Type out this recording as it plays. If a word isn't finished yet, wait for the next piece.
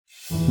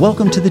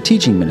Welcome to the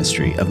teaching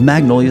ministry of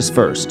Magnolia's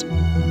First.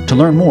 To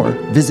learn more,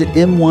 visit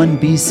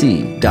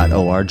m1bc.org.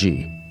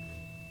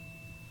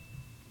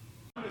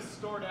 I'm going to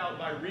start out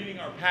by reading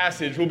our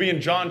passage. We'll be in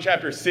John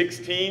chapter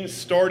 16,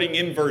 starting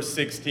in verse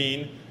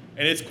 16,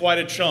 and it's quite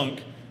a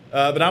chunk.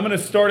 But I'm going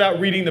to start out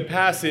reading the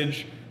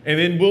passage, and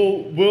then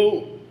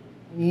we'll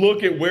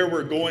look at where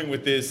we're going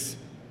with this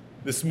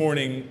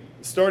morning.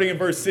 Starting in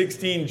verse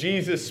 16,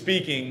 Jesus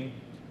speaking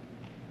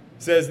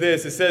says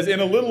this. It says, "In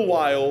a little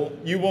while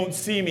you won't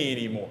see me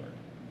anymore,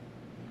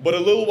 but a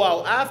little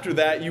while after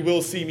that you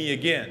will see me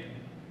again."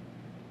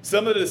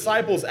 Some of the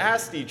disciples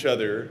asked each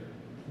other,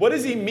 "What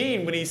does he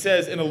mean when he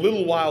says, 'In a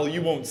little while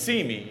you won't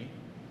see me,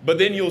 but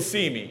then you'll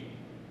see me,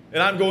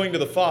 and I'm going to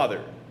the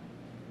Father'?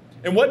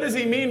 And what does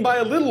he mean by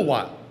a little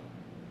while?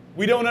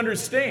 We don't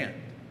understand."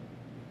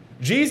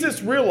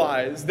 Jesus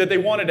realized that they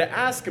wanted to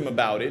ask him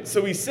about it,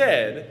 so he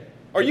said,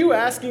 "Are you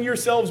asking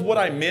yourselves what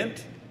I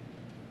meant?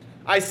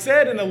 I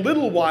said, in a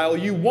little while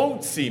you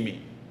won't see me,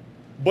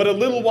 but a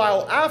little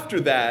while after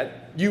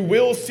that you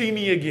will see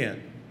me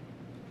again.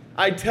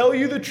 I tell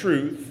you the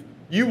truth,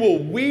 you will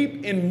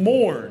weep and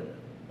mourn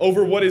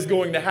over what is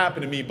going to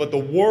happen to me, but the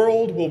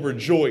world will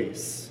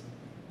rejoice.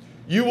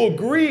 You will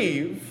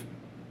grieve,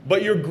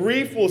 but your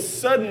grief will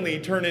suddenly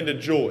turn into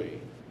joy.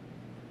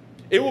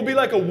 It will be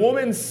like a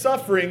woman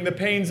suffering the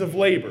pains of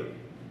labor.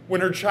 When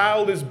her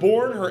child is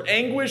born, her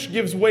anguish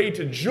gives way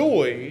to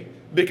joy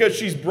because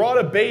she's brought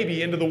a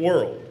baby into the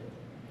world.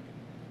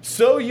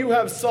 So you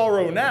have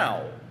sorrow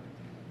now,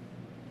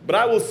 but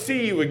I will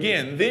see you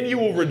again. Then you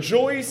will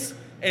rejoice,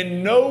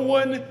 and no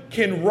one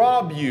can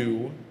rob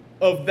you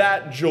of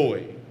that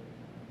joy.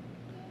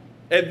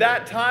 At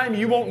that time,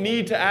 you won't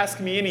need to ask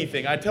me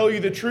anything. I tell you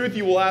the truth,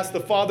 you will ask the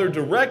Father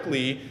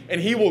directly,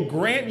 and he will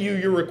grant you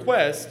your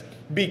request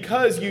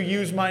because you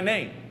use my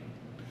name.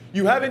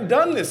 You haven't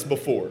done this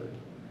before.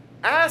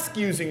 Ask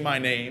using my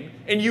name,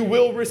 and you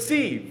will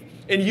receive.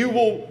 And you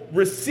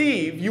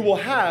will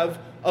have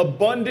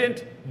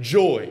abundant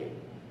joy.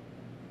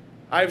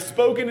 I have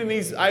spoken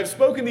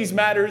these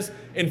matters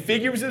in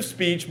figures of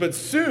speech, but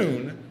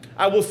soon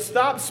I will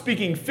stop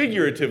speaking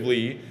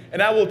figuratively,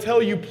 and I will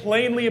tell you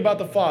plainly about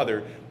the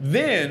Father.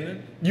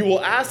 Then you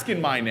will ask in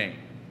my name.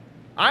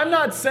 I'm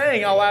not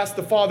saying I'll ask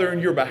the Father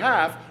in your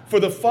behalf, for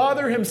the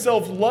Father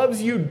himself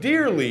loves you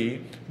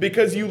dearly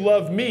because you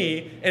love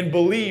me and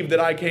believe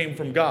that I came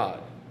from God.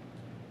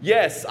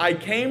 Yes, I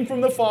came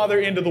from the Father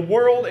into the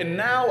world, and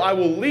now I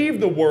will leave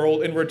the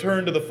world and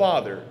return to the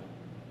Father."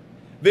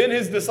 Then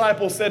his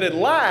disciples said, "At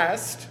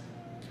last,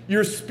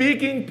 you're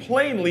speaking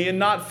plainly and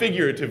not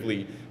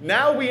figuratively.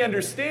 Now we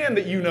understand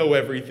that you know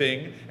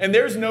everything, and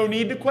there's no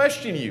need to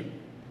question you.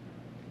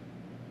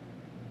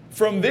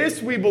 From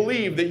this we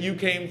believe that you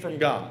came from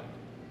God."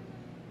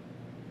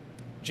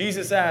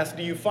 Jesus asked,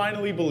 "Do you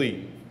finally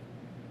believe?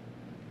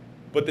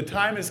 But the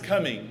time is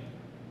coming,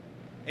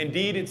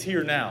 indeed it's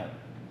here now,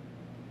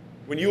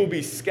 when you will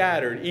be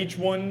scattered, each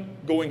one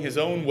going his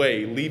own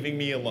way, leaving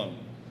me alone.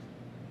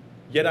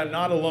 Yet I'm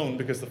not alone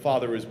because the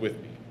Father is with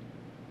me.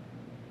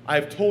 I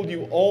have told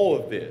you all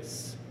of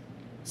this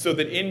so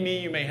that in me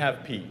you may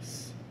have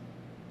peace.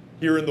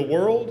 Here in the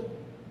world,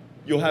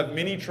 you'll have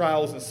many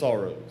trials and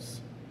sorrows,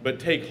 but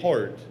take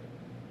heart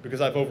because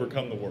I've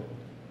overcome the world."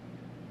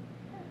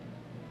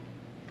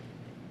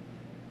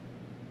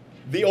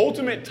 The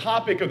ultimate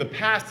topic of the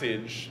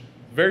passage,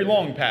 very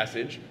long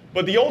passage,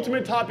 but the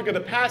ultimate topic of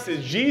the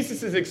passage,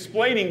 Jesus is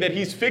explaining that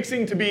he's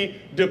fixing to be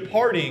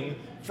departing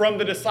from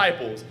the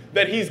disciples,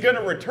 that he's going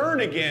to return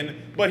again,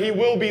 but he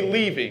will be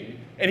leaving.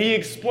 And he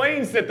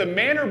explains that the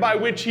manner by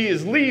which he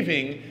is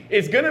leaving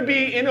is going to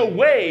be in a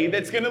way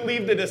that's going to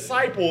leave the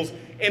disciples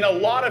in a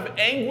lot of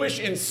anguish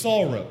and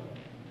sorrow.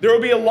 There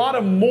will be a lot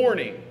of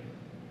mourning.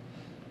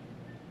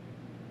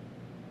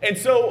 And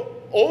so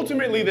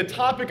ultimately the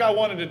topic I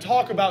wanted to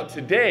talk about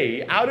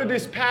today out of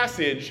this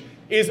passage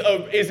is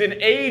an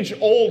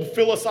age-old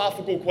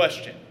philosophical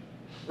question,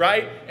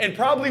 right? And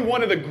probably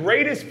one of the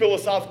greatest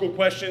philosophical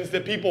questions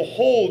that people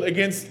hold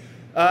against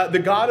the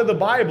God of the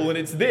Bible, and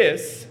it's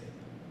this: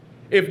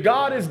 if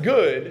God is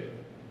good,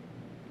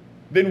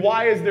 then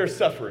why is there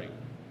suffering?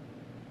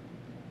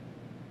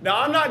 Now,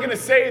 I'm not going to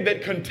say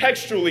that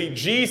contextually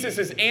Jesus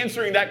is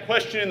answering that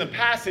question in the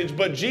passage,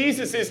 but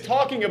Jesus is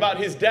talking about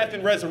his death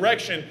and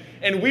resurrection,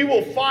 and we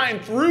will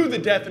find through the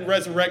death and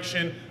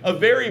resurrection a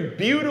very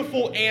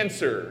beautiful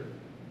answer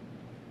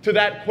to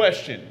that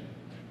question.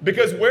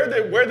 Because where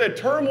the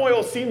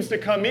turmoil seems to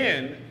come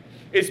in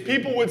is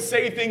people would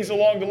say things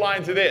along the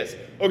lines of this.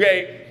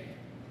 Okay,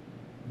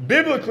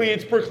 biblically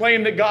it's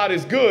proclaimed that God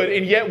is good,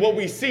 and yet what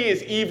we see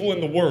is evil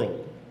in the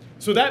world.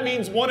 So that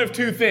means one of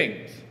two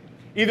things.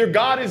 Either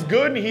God is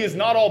good and he is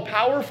not all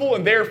powerful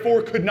and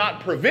therefore could not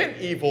prevent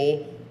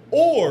evil,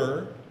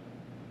 or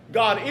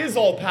God is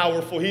all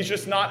powerful, he's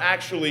just not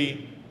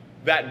actually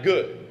that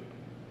good.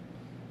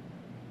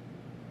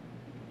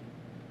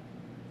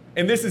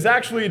 And this is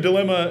actually a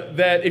dilemma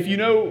that, if you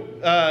know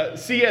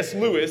C.S.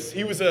 Lewis,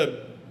 he was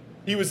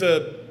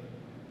a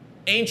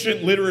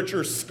ancient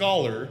literature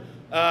scholar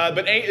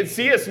But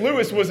C.S.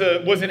 Lewis was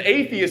an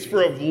atheist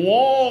for a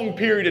long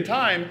period of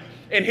time,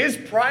 and his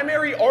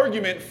primary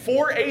argument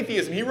for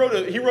atheism, he wrote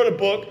a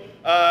book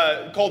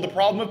called The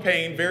Problem of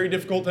Pain, very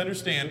difficult to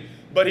understand,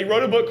 but he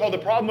wrote a book called The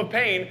Problem of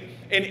Pain,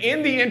 and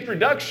in the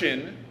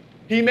introduction,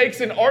 he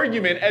makes an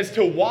argument as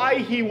to why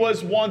he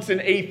was once an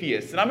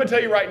atheist. And I'm going to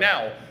tell you right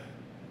now,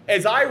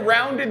 as I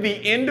rounded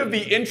the end of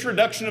the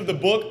introduction of the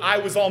book, I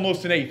was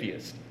almost an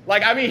atheist.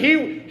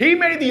 He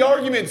made the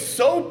argument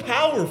so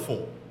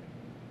powerful.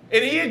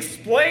 And he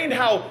explained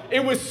how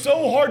it was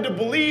so hard to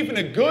believe in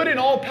a good and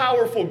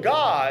all-powerful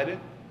God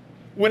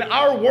when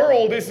our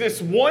world is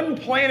this one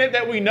planet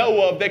that we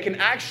know of that can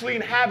actually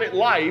inhabit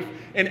life,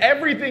 and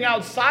everything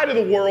outside of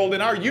the world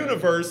in our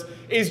universe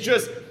is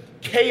just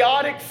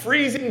chaotic,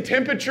 freezing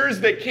temperatures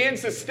that can't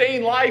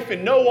sustain life,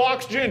 and no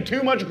oxygen,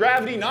 too much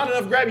gravity, not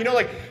enough gravity.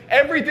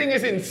 Everything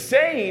is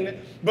insane,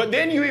 but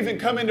then you even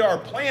come into our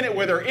planet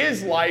where there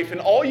is life,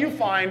 and all you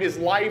find is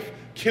life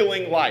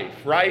killing life,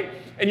 right?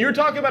 And you're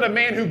talking about a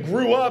man who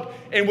grew up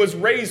and was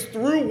raised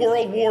through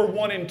World War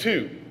I and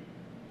II,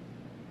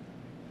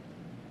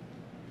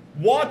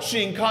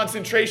 watching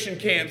concentration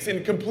camps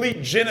and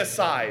complete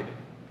genocide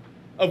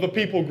of a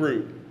people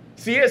group.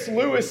 C.S.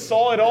 Lewis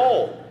saw it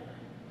all.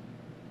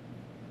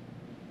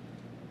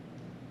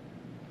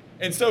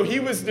 And so he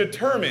was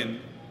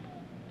determined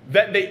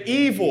that the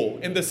evil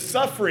and the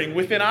suffering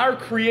within our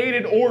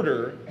created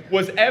order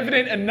was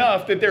evident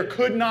enough that there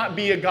could not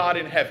be a God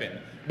in heaven.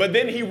 But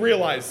then he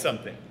realized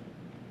something.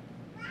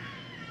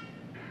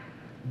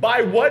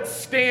 By what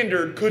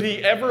standard could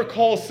he ever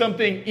call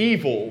something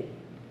evil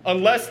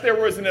unless there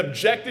was an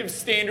objective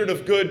standard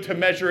of good to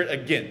measure it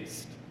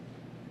against?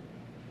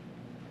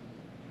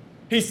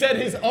 He said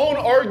his own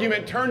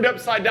argument turned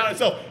upside down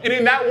itself. And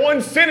in that one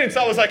sentence,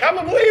 I was like, I'm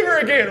a believer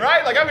again,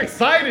 right? I'm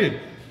excited.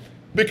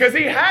 Because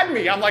he had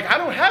me. I'm like, I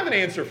don't have an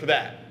answer for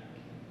that.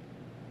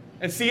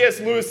 And C.S.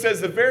 Lewis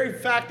says the very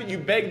fact that you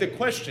beg the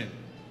question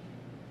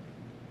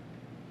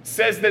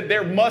says that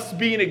there must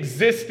be an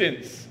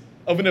existence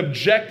of an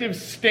objective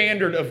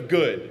standard of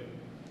good.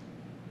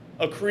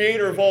 A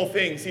creator of all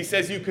things. He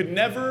says you could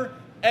never,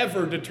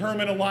 ever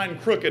determine a line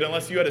crooked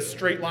unless you had a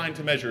straight line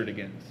to measure it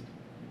against.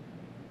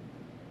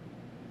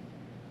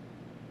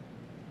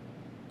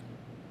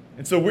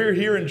 And so we're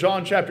here in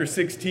John chapter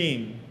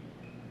 16,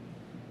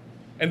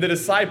 and the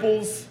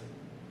disciples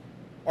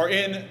are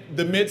in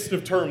the midst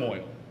of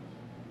turmoil.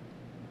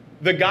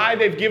 The guy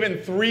they've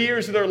given 3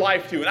 years of their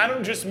life to, and I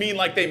don't just mean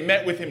like they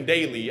met with him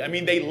daily. I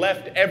mean, they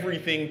left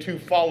everything to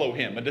follow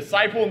him. A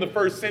disciple in the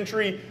first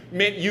century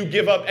meant you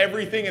give up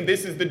everything, and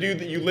this is the dude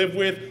that you live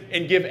with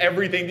and give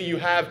everything that you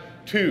have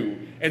to.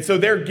 And so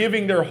they're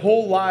giving their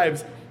whole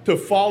lives to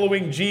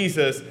following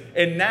Jesus,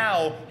 and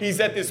now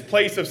he's at this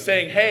place of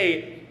saying,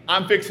 hey,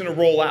 I'm fixing to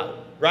roll out,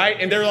 right?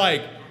 And they're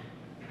like,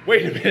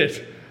 wait a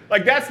minute.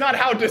 That's not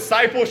how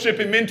discipleship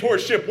and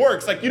mentorship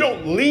works. You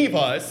don't leave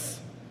us.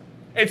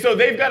 And so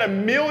they've got a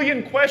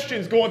million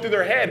questions going through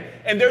their head,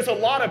 and there's a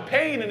lot of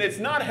pain, and it's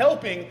not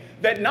helping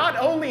that not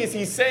only is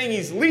he saying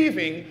he's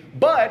leaving,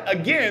 but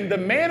again, the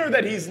manner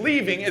that he's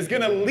leaving is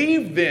going to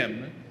leave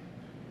them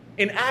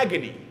in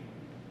agony.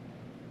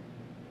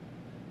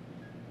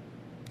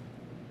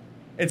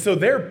 And so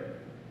their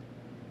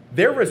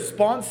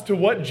response to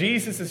what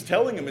Jesus is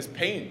telling them is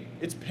pain.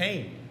 It's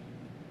pain.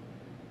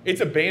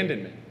 It's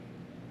abandonment.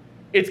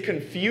 It's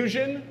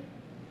confusion.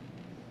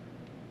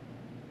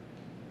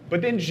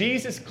 But then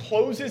Jesus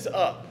closes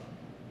up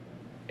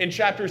in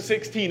chapter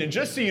 16. And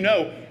just so you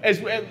know,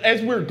 as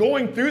we're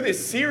going through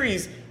this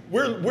series,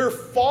 we're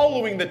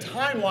following the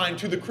timeline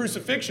to the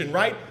crucifixion,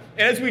 right?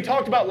 And as we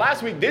talked about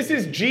last week, this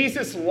is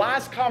Jesus'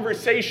 last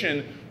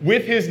conversation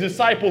with his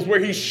disciples where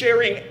he's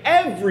sharing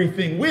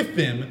everything with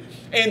them.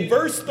 And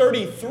verse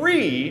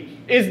 33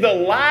 is the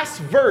last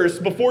verse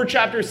before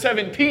chapter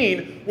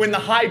 17 when the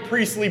high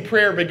priestly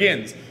prayer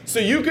begins. So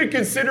you could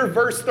consider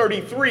verse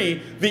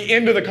 33 the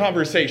end of the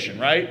conversation,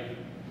 right?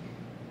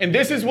 And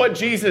this is what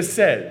Jesus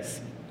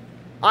says.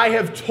 I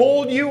have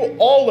told you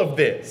all of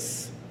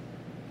this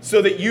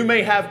so that you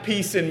may have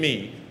peace in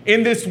me.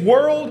 In this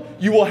world,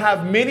 you will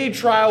have many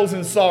trials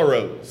and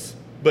sorrows,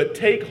 but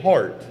take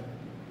heart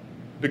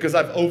because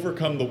I've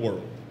overcome the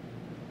world.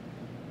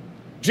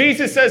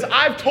 Jesus says,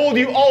 I've told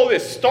you all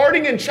this,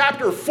 starting in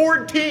chapter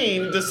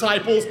 14,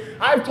 disciples.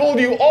 I've told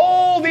you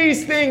all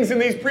these things in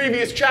these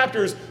previous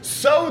chapters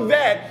so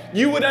that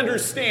you would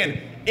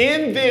understand,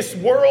 in this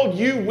world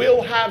you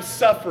will have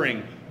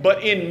suffering,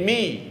 but in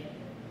me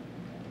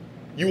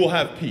you will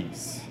have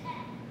peace.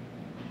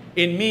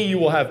 In me you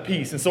will have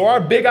peace. And so our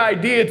big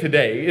idea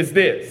today is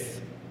this.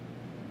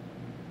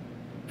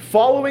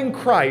 Following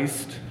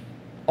Christ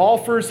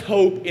offers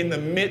hope in the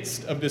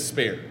midst of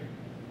despair.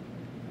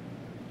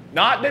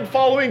 Not that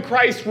following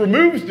Christ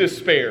removes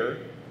despair,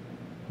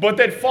 but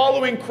that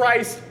following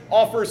Christ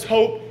offers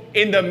hope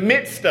in the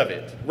midst of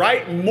it,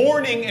 right?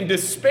 Mourning and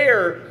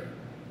despair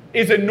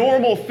is a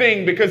normal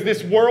thing because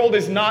this world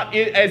is not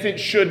as it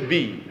should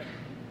be.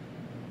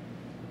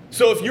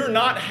 So if you're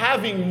not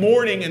having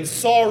mourning and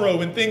sorrow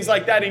and things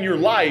like that in your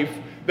life,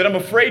 that I'm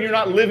afraid you're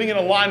not living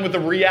in line with the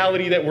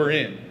reality that we're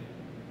in.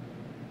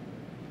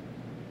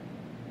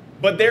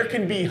 But there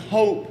can be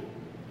hope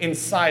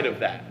inside of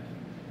that.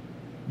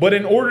 But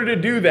in order to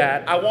do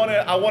that, I want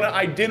to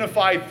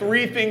identify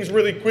three things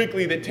really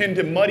quickly that tend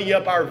to muddy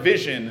up our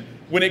vision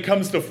when it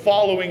comes to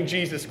following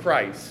Jesus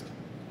Christ.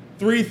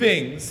 Three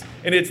things,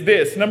 and it's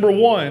this. Number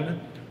one,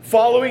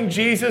 following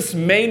Jesus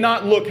may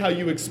not look how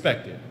you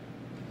expected.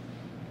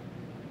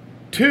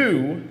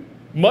 Two,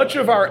 much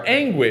of our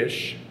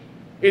anguish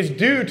is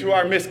due to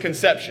our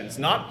misconceptions.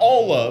 Not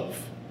all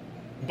of,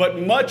 but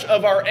much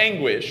of our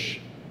anguish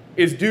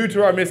is due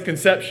to our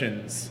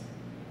misconceptions.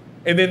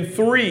 And then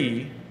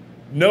three,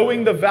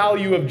 knowing the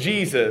value of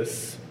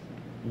Jesus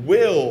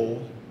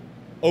will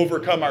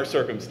overcome our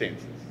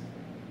circumstances.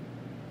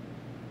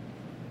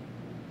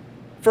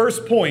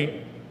 First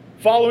point,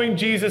 following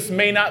Jesus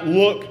may not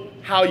look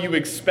how you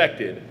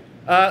expected.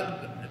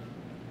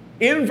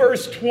 In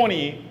verse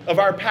 20 of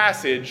our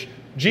passage,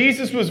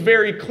 Jesus was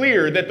very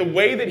clear that the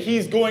way that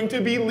he's going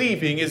to be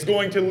leaving is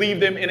going to leave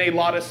them in a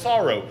lot of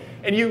sorrow.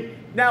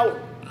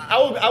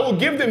 I will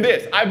give them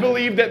this. I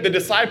believe that the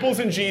disciples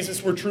and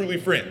Jesus were truly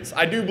friends.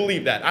 I do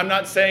believe that. I'm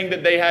not saying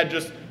that they had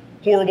just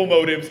horrible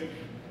motives.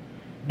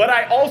 But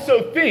I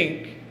also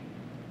think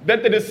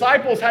that the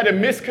disciples had a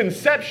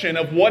misconception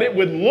of what it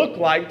would look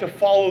like to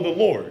follow the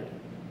Lord.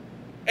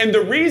 And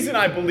the reason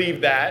I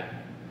believe that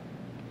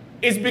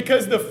is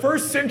because the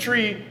first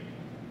century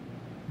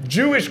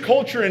Jewish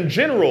culture in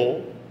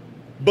general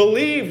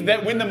believed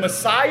that when the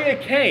Messiah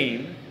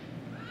came,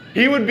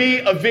 he would be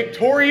a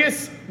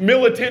victorious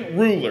militant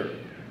ruler,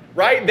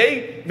 right?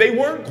 They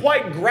weren't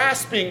quite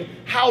grasping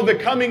how the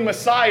coming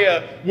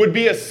Messiah would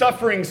be a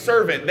suffering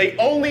servant. They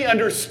only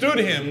understood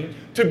him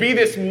to be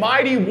this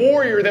mighty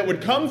warrior that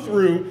would come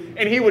through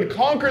and he would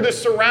conquer the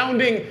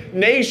surrounding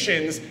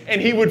nations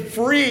and he would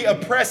free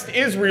oppressed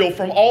Israel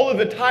from all of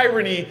the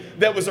tyranny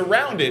that was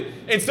around it.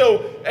 And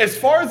so, as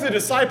far as the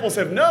disciples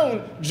have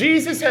known,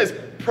 Jesus has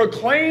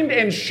proclaimed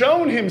and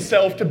shown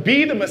himself to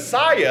be the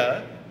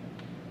Messiah.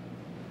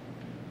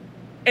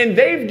 And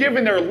they've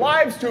given their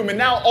lives to him. And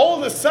now all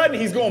of a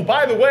sudden he's going,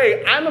 by the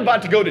way, I'm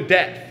about to go to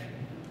death.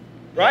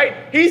 Right?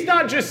 He's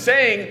not just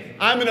saying,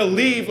 I'm going to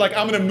leave, like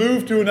I'm going to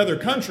move to another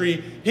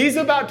country. He's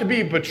about to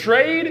be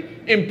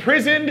betrayed,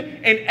 imprisoned,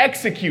 and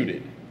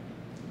executed.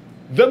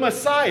 The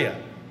Messiah.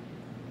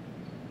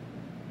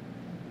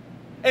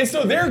 And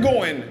so they're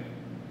going,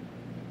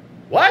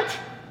 what?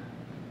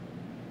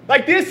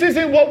 Like this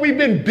isn't what we've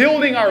been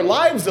building our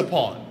lives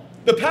upon.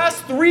 The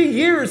past 3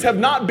 years have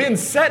not been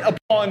set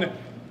upon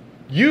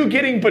you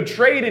getting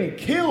betrayed and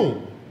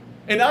killed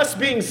and us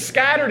being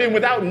scattered and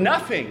without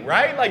nothing,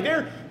 right? Like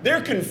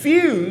they're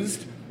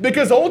confused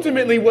because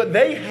ultimately what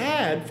they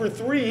had for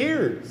 3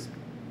 years,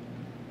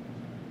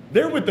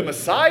 they're with the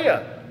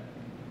Messiah.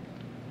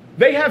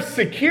 They have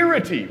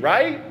security,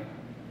 right?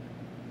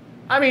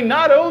 I mean,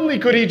 not only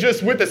could he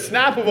just with the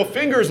snap of a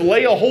fingers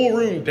lay a whole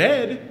room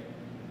dead,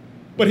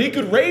 but he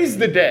could raise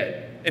the dead.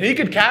 And he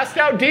could cast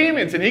out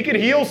demons and he could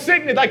heal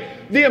sickness. Like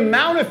the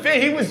amount of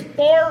faith,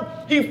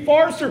 he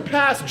far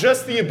surpassed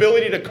just the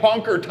ability to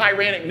conquer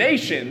tyrannic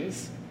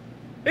nations.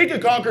 He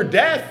could conquer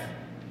death,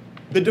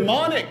 the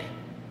demonic.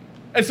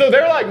 And so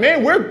they're like,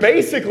 man, we're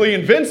basically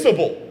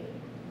invincible.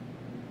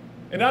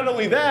 And not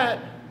only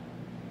that,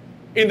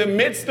 in the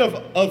midst of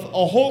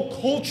a whole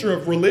culture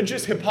of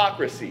religious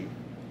hypocrisy,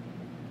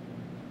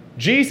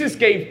 Jesus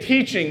gave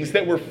teachings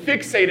that were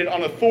fixated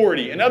on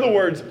authority. In other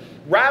words,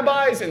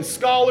 rabbis and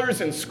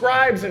scholars and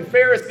scribes and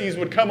Pharisees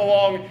would come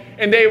along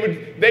and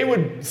they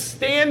would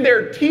stand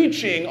their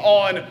teaching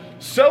on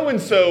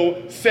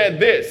so-and-so said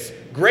this.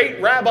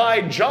 Great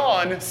Rabbi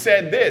John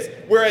said this.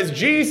 Whereas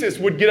Jesus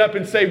would get up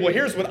and say, well,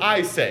 here's what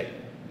I say.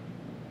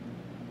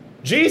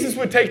 Jesus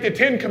would take the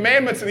 10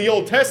 Commandments of the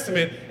Old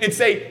Testament and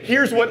say,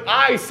 here's what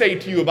I say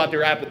to you about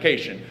their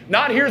application.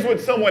 Not here's what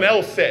someone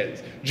else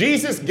says.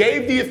 Jesus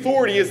gave the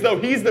authority as though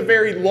he's the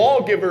very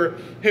lawgiver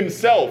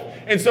himself.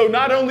 And so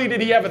not only did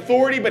he have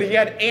authority, but he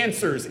had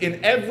answers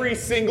in every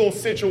single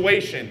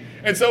situation.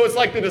 And so it's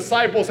like the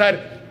disciples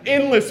had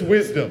endless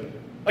wisdom.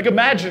 Like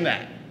imagine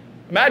that.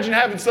 Imagine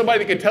having somebody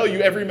that could tell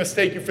you every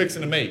mistake you're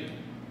fixing to make.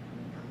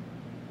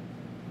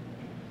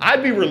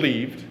 I'd be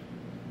relieved.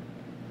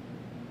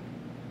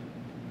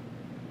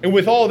 And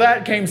with all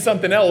that came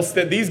something else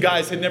that these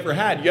guys had never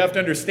had. You have to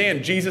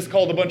understand, Jesus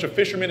called a bunch of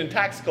fishermen and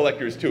tax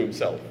collectors to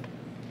himself.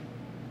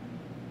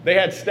 They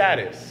had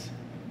status.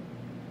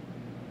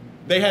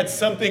 They had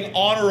something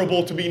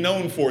honorable to be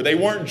known for. They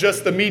weren't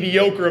just the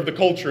mediocre of the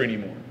culture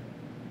anymore.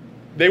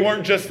 They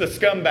weren't just the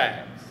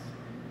scumbags.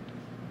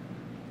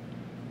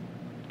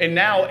 And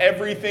now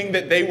everything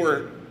that they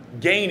were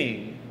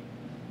gaining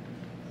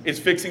is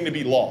fixing to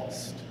be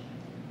lost.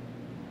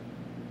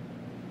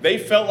 They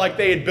felt like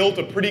they had built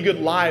a pretty good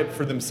life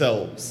for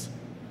themselves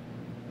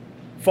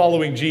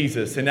following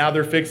Jesus, and now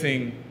they're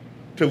fixing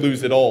to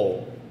lose it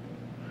all.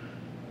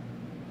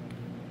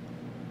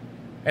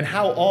 And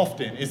how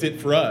often is it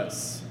for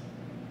us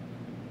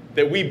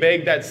that we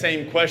beg that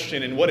same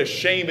question, and what a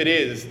shame it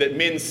is that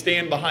men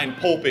stand behind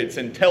pulpits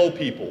and tell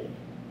people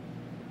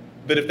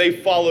that if they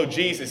follow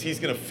Jesus, he's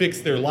going to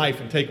fix their life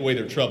and take away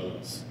their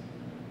troubles.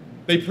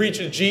 They preach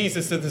a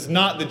Jesus that is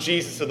not the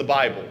Jesus of the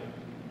Bible.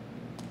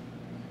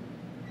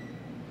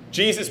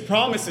 Jesus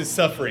promises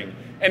suffering.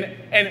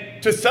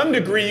 And to some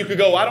degree, you could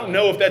go, I don't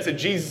know if that's a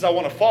Jesus I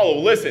want to follow.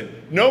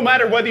 Listen, no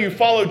matter whether you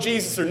follow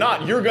Jesus or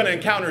not, you're going to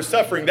encounter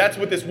suffering. That's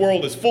what this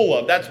world is full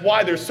of. That's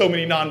why there's so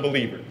many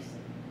non-believers.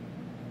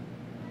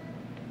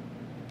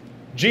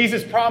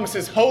 Jesus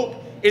promises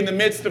hope in the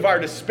midst of our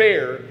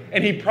despair,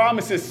 and he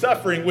promises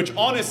suffering, which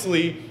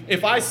honestly,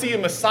 if I see a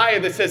Messiah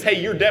that says, hey,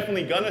 you're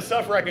definitely going to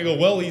suffer, I can go,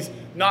 well, he's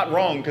not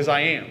wrong because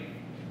I am.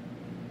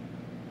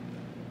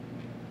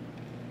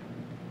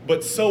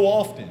 But so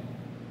often,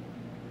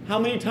 how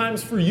many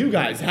times for you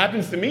guys? It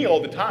happens to me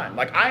all the time.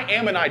 Like, I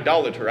am an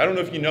idolater. I don't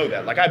know if you know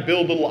that. Like, I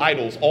build little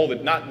idols,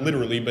 not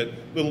literally, but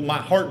my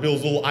heart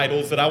builds little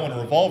idols that I want to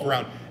revolve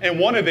around. And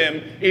one of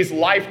them is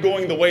life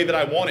going the way that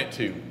I want it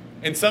to.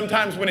 And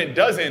sometimes when it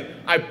doesn't,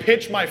 I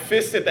pitch my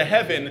fist at the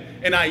heaven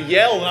and I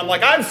yell and I'm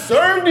like, I've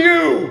served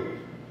you!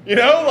 You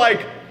know,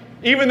 like,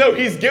 even though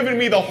he's given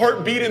me the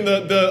heartbeat and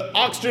the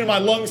oxygen in my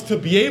lungs to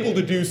be able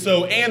to do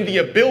so and the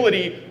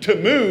ability to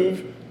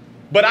move,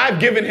 but I've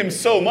given him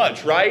so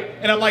much, right?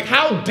 And I'm like,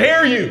 how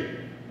dare you?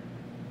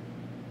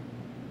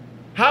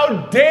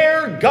 How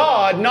dare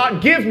God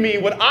not give me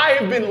what I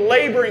have been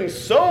laboring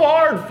so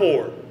hard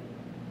for?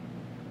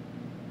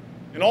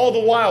 And all the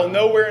while,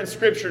 nowhere in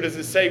Scripture does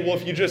it say, well,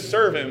 if you just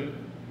serve him,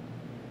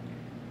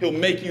 he'll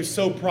make you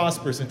so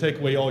prosperous and take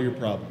away all your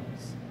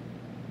problems.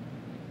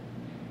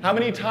 How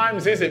many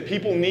times is it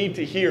people need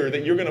to hear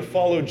that you're going to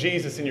follow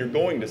Jesus and you're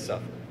going to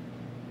suffer?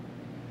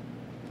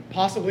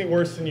 Possibly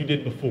worse than you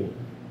did before.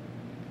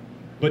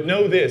 But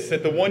know this,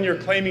 that the one you're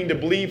claiming to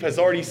believe has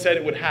already said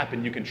it would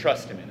happen. You can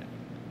trust him in it.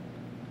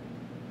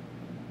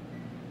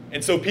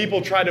 And so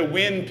people try to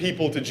win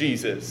people to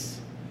Jesus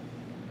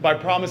by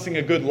promising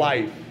a good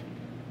life.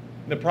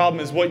 The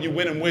problem is what you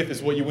win them with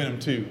is what you win them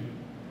to.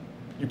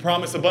 You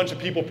promise a bunch of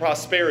people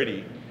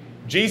prosperity.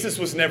 Jesus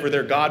was never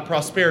their God.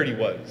 Prosperity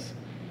was.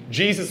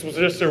 Jesus was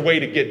just their way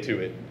to get to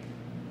it.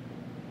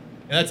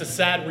 And that's a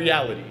sad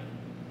reality.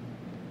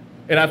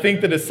 And I think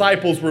the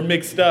disciples were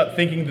mixed up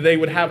thinking that they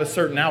would have a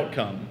certain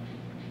outcome.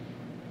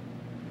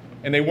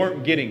 And they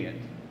weren't getting it.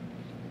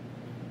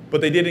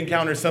 But they did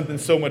encounter something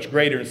so much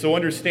greater. And so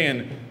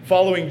understand,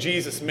 following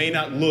Jesus may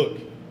not look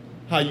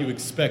how you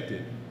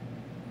expected.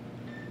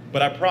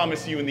 But I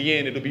promise you in the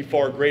end, it'll be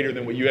far greater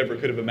than what you ever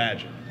could have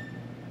imagined.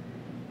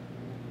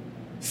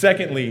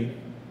 Secondly,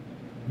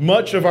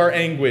 much of our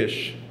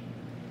anguish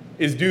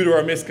is due to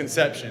our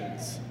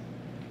misconceptions.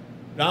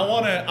 Now,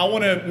 I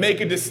want to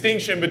make a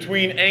distinction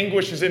between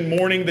anguish as in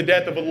mourning the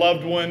death of a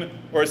loved one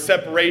or a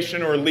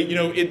separation or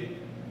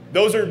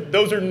those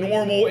are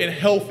normal and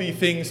healthy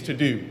things to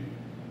do.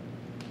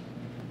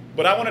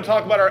 But I want to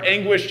talk about our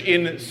anguish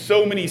in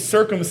so many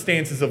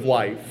circumstances of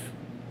life.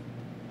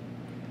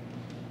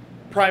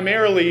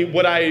 Primarily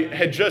what I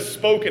had just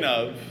spoken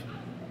of,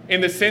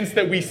 in the sense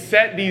that we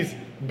set these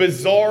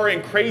bizarre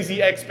and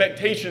crazy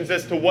expectations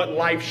as to what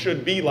life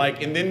should be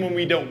like, and then when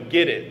we don't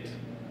get it,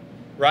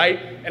 right?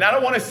 And I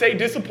don't want to say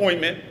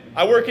disappointment.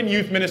 I work in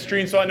youth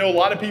ministry, and so I know a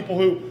lot of people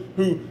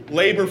who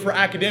labor for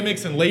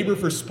academics and labor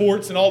for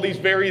sports and all these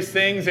various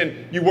things,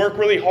 and you work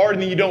really hard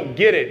and then you don't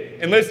get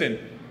it. And listen,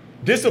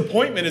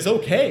 disappointment is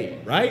okay,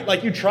 right?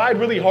 Like, you tried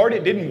really hard,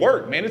 it didn't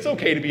work. Man, it's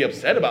okay to be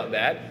upset about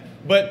that.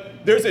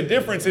 But there's a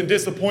difference in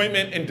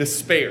disappointment and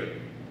despair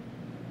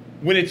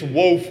when it's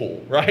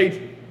woeful,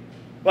 right?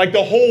 Like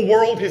the whole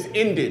world has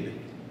ended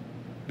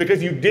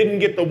because you didn't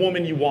get the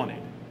woman you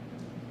wanted.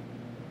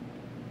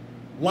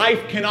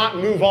 Life cannot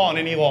move on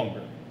any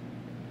longer.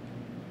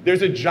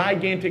 There's a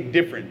gigantic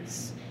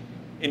difference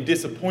in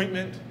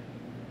disappointment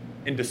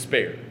and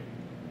despair.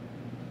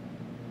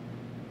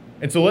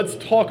 And so let's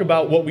talk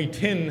about what we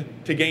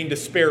tend to gain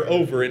despair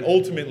over. And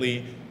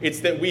ultimately,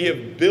 it's that we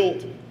have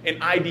built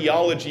an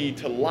ideology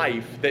to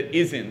life that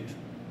isn't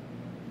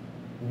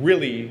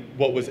really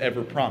what was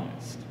ever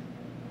promised.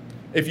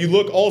 If you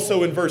look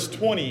also in verse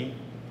 20,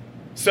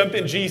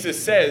 something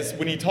Jesus says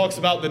when he talks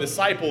about the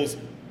disciples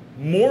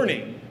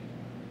mourning.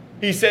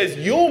 He says,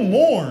 you'll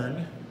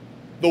mourn,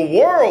 the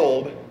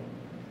world,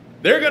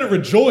 they're going to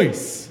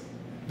rejoice.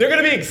 They're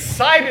going to be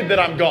excited that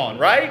I'm gone,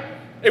 right?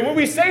 And when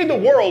we say the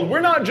world, we're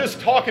not just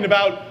talking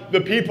about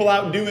the people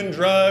out doing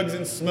drugs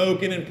and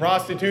smoking and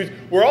prostitutes.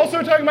 We're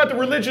also talking about the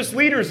religious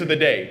leaders of the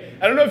day.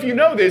 I don't know if you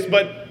know this,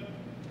 but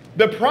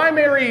the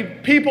primary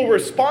people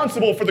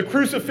responsible for the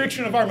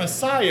crucifixion of our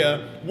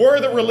Messiah were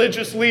the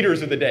religious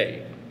leaders of the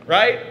day,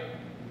 right?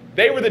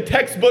 They were the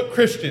textbook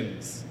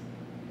Christians,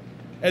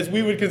 as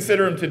we would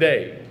consider them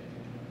today.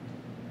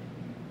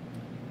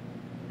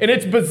 And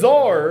it's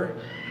bizarre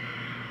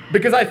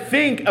because I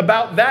think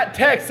about that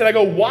text and I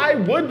go, why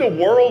would the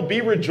world be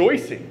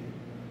rejoicing?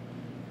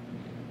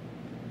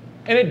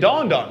 And it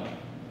dawned on me.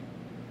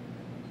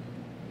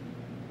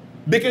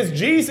 Because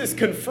Jesus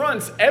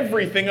confronts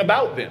everything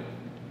about them.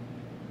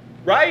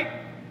 Right?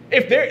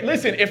 If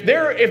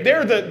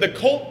they're the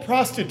cult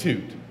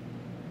prostitute,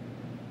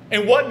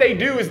 And what they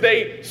do is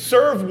they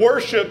serve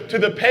worship to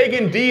the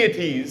pagan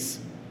deities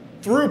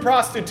through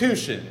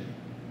prostitution.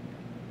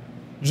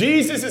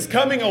 Jesus is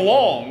coming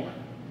along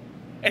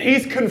and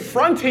he's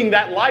confronting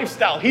that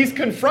lifestyle. He's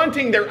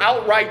confronting their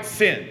outright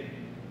sin.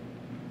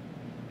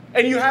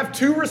 And you have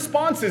two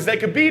responses that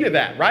could be to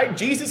that, right?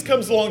 Jesus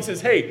comes along and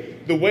says, hey,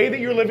 the way that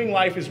you're living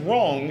life is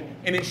wrong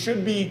and it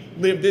should be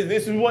lived.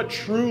 This is what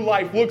true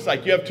life looks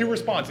like. You have two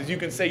responses. You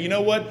can say, you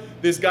know what?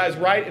 This guy's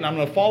right and I'm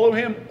going to follow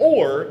him.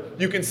 Or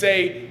you can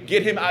say,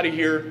 get him out of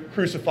here,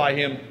 crucify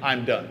him,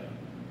 I'm done.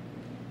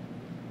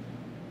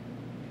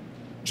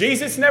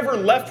 Jesus never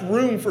left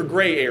room for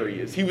gray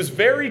areas. He was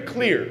very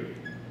clear.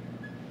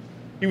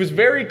 He was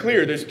very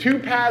clear. There's two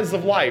paths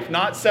of life,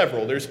 not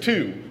several. There's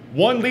two.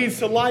 One leads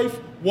to life,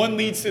 one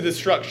leads to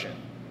destruction.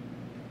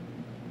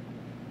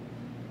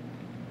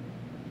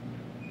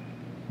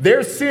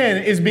 Their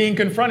sin is being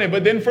confronted,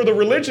 but then for the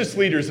religious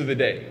leaders of the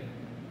day,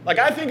 like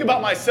I think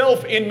about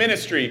myself in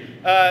ministry,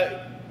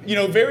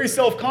 very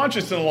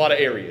self-conscious in a lot of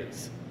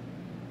areas.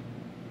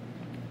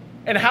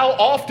 And how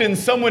often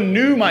someone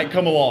new might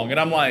come along and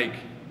I'm like,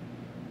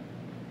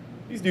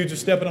 these dudes are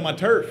stepping on my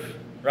turf,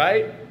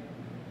 right?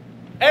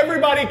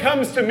 Everybody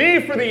comes to me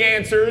for the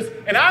answers,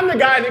 and I'm the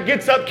guy that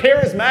gets up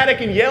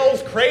charismatic and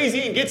yells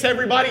crazy and gets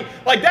everybody,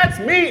 like that's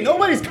me.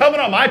 Nobody's coming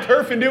on my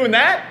turf and doing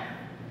that.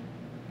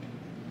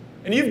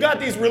 And you've got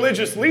these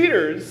religious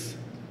leaders,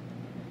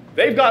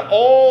 they've got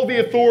all the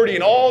authority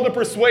and all the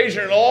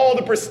persuasion and all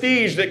the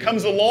prestige that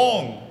comes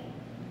along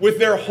with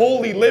their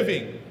holy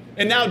living.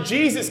 And now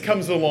Jesus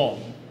comes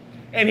along,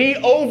 and he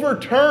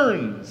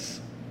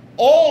overturns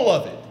all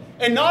of it.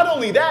 And not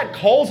only that,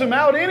 calls them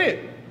out in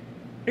it.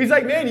 He's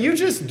like, man, you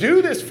just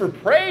do this for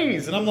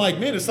praise. And I'm like,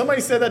 man, if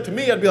somebody said that to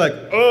me, I'd be like,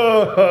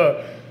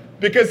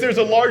 because there's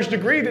a large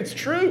degree that's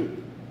true.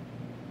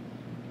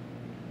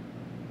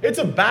 It's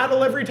a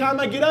battle every time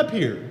I get up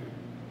here.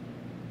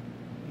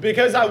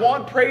 Because I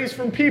want praise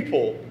from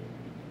people.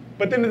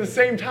 But then at the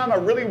same time, I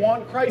really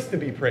want Christ to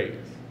be praised.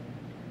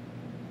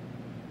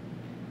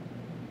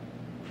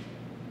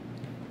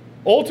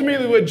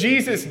 Ultimately, what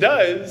Jesus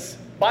does,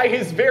 by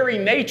his very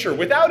nature,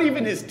 without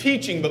even his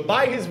teaching, but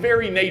by his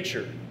very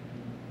nature,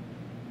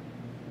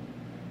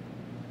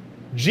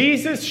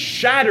 Jesus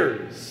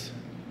shatters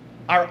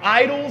our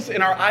idols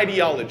and our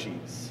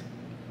ideologies.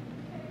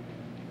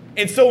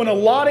 And so in a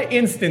lot of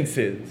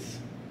instances,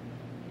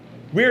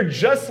 we're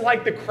just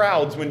like the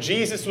crowds when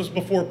Jesus was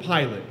before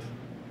Pilate.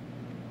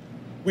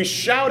 We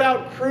shout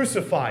out,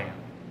 crucify him.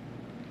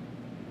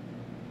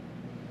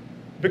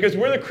 Because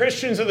we're the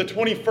Christians of the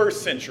 21st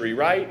century,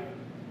 right?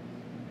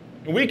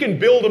 And we can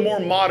build a more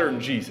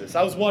modern Jesus.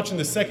 I was watching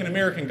the Second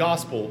American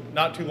Gospel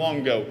not too long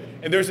ago,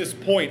 and there's this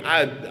point,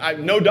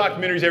 no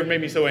documentary's ever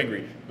made me so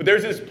angry, but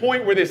there's this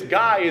point where this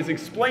guy is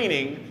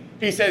explaining,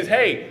 he says,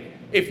 hey,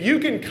 if you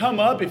can come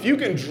up, if you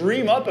can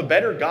dream up a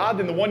better God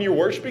than the one you're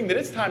worshiping, then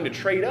it's time to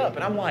trade up.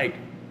 And I'm like,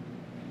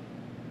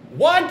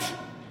 what?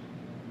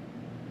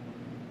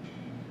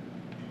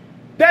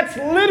 That's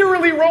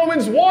literally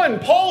Romans 1.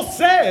 Paul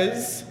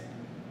says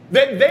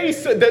that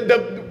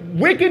the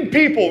wicked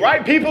people,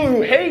 right? People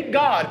who hate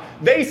God,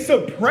 they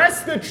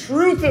suppress the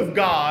truth of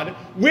God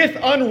with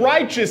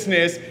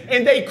unrighteousness,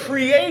 and they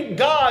create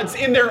gods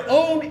in their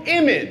own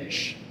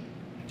image.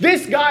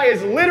 This guy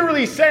is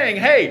literally saying,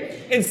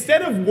 hey,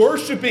 instead of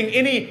worshiping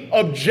any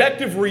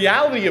objective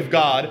reality of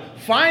God,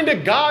 find a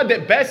God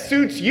that best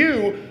suits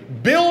you,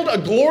 build a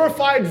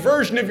glorified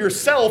version of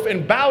yourself,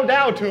 and bow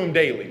down to him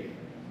daily.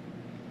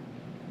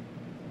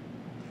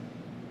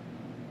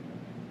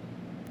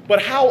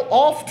 But how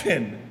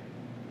often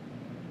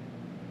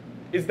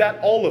is that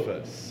all of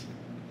us?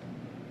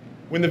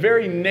 When the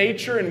very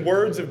nature and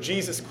words of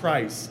Jesus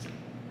Christ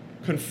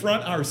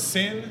confront our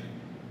sin,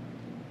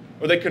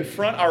 or they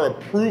confront our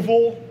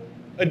approval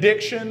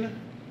addiction,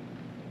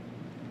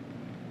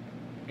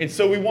 and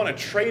so we want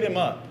to trade him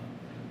up.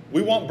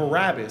 We want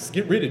Barabbas,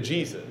 get rid of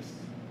Jesus.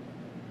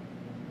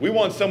 We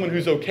want someone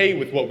who's okay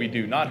with what we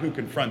do, not who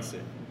confronts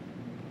it.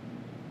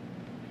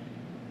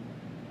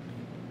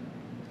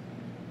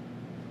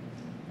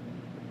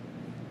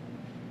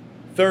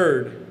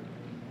 Third,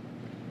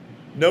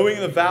 knowing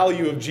the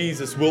value of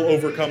Jesus will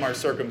overcome our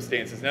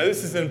circumstances. Now,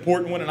 this is an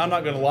important one, and I'm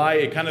not going to lie.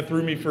 It kind of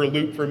threw me for a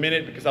loop for a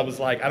minute because I was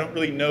like, I don't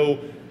really know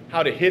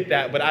how to hit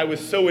that, but I was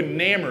so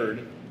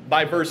enamored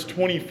by verse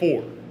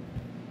 24.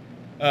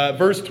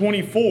 Verse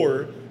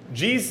 24,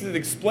 Jesus is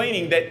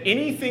explaining that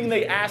anything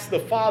they ask the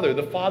Father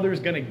is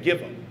going to give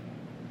them.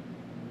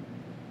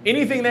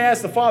 Anything they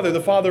ask the Father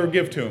will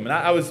give to them. And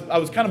I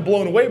was kind of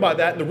blown away by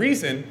that. And the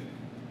reason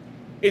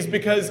is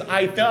because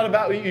I thought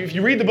about, if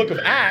you read the book of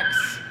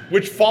Acts,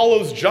 which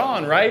follows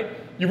John, right?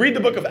 You read the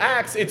book of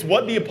Acts, it's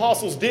what the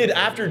apostles did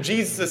after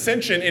Jesus'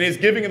 ascension and his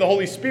giving of the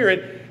Holy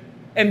Spirit,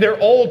 and they're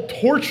all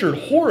tortured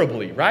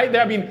horribly, right?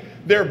 I mean,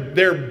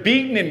 they're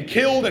beaten and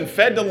killed and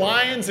fed to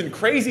lions and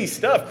crazy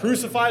stuff,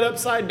 crucified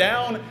upside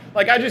down.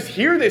 Like, I just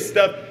hear this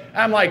stuff, and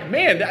I'm like,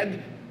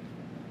 man,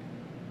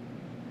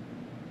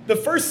 the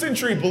first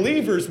century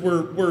believers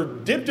were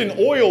dipped in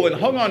oil and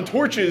hung on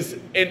torches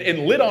and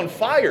lit on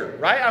fire,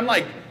 right? I'm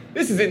like,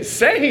 This is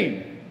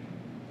insane.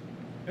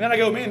 And then I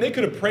go, man, they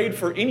could have prayed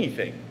for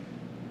anything,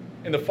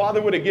 and the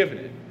Father would have given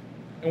it.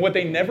 And what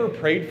they never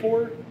prayed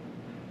for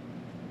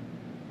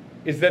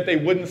is that they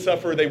wouldn't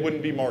suffer, they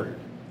wouldn't be martyred.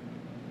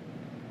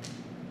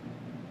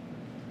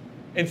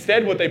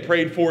 Instead, what they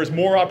prayed for is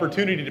more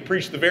opportunity to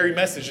preach the very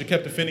message that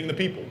kept offending the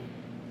people.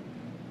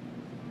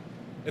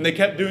 And they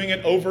kept doing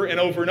it over and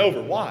over and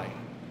over. Why?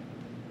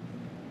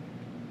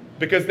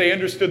 Because they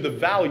understood the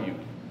value,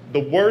 the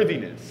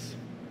worthiness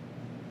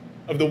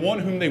of the one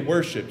whom they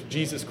worshiped,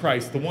 Jesus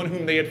Christ, the one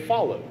whom they had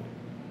followed.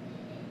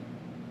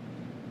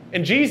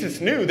 And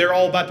Jesus knew they're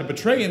all about to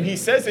betray him. He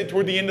says it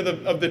toward the end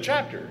of the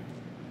chapter.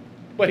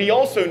 But he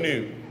also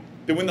knew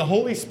that when the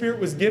Holy Spirit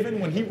was given,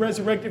 when he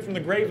resurrected from the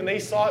grave and they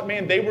saw it,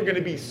 man, they were going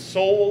to be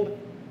sold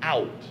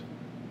out.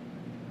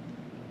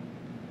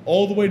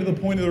 All the way to the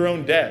point of their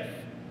own death.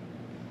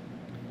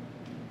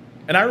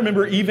 And I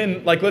remember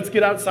even, like, let's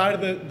get outside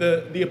of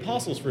the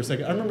apostles for a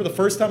second. I remember the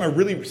first time I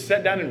really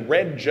sat down and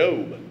read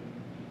Job.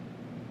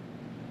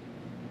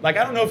 Like,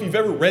 I don't know if you've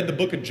ever read the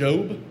book of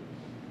Job,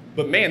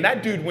 but man,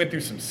 that dude went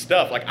through some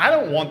stuff. Like, I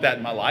don't want that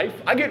in my life.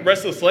 I get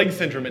restless leg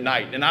syndrome at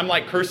night, and I'm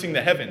like cursing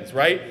the heavens,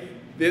 right?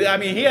 I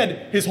mean, he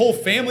had his whole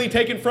family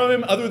taken from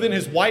him, other than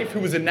his wife, who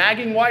was a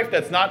nagging wife.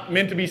 That's not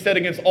meant to be said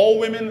against all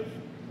women,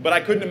 but I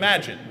couldn't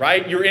imagine,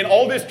 right? You're in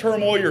all this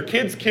turmoil, your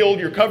kid's killed,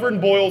 you're covered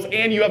in boils,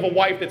 and you have a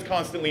wife that's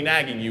constantly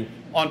nagging you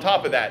on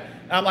top of that.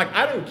 And I'm like,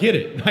 I don't get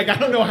it. Like, I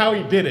don't know how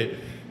he did it.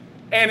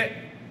 And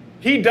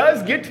he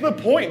does get to the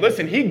point.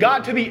 Listen, he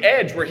got to the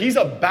edge where he's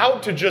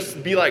about to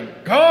just be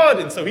like, God.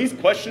 And so he's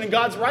questioning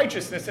God's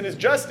righteousness and his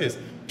justice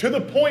to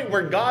the point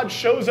where God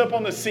shows up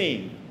on the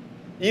scene.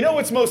 You know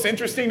what's most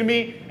interesting to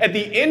me? At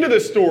the end of the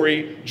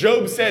story,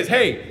 Job says,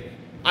 hey,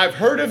 I've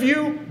heard of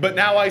you, but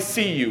now I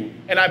see you.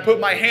 And I put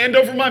my hand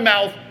over my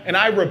mouth and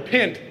I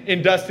repent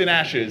in dust and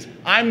ashes.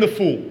 I'm the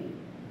fool.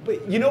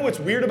 But you know what's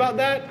weird about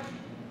that?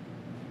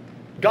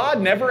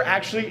 God never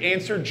actually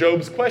answered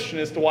Job's question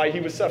as to why he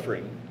was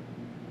suffering.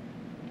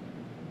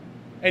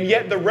 And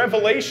yet the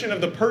revelation of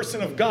the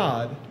person of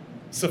God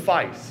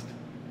sufficed.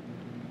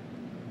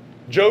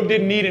 Job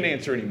didn't need an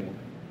answer anymore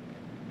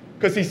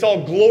because he saw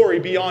glory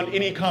beyond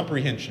any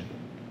comprehension.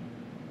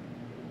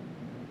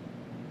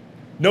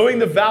 Knowing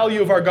the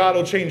value of our God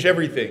will change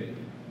everything.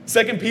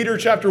 2 Peter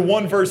chapter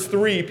 1, verse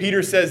 3,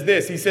 Peter says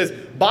this. He says,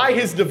 by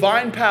his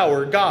divine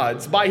power,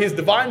 God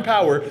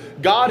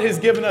has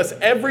given us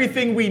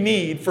everything we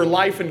need for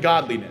life and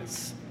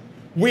godliness.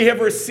 We have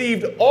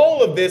received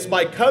all of this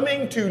by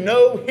coming to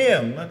know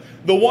him,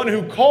 the one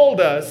who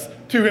called us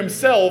to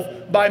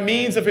himself by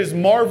means of his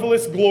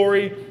marvelous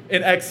glory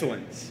and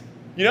excellence.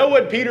 You know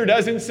what Peter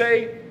doesn't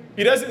say?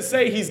 He doesn't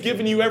say he's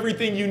given you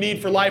everything you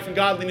need for life and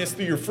godliness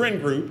through your friend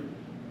group,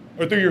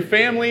 or through your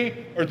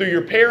family, or through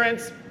your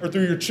parents, or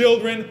through your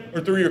children,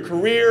 or through your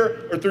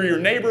career, or through your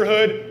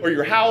neighborhood, or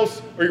your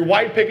house, or your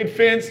white picket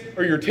fence,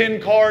 or your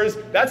 10 cars.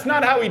 That's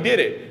not how he did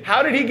it.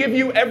 How did he give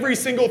you every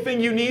single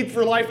thing you need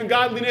for life and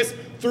godliness?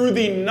 Through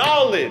the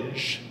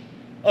knowledge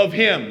of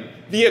him.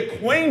 The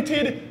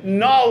acquainted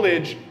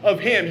knowledge of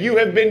him. You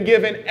have been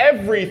given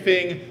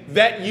everything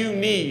that you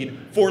need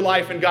for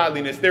life and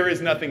godliness. There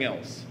is nothing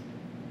else.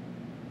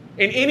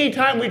 And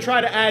anytime we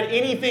try to add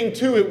anything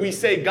to it, we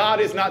say God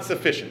is not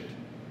sufficient.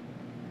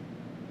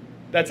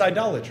 That's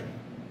idolatry.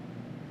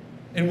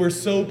 And we're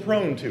so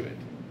prone to it.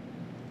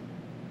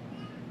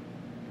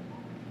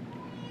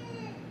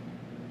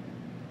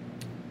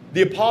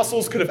 The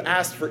apostles could have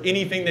asked for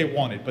anything they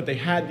wanted, but they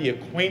had the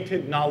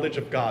acquainted knowledge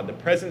of God, the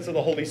presence of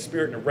the Holy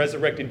Spirit, and a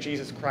resurrected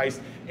Jesus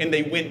Christ, and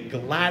they went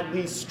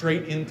gladly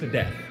straight into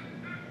death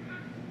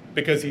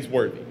because he's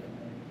worthy.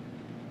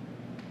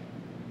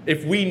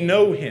 If we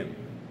know him,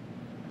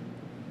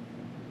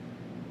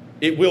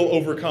 it will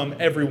overcome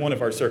every one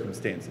of our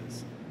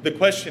circumstances. The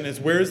question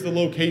is, where is the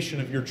location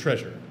of your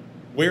treasure?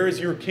 Where is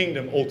your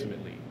kingdom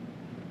ultimately?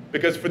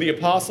 Because for the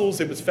apostles,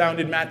 it was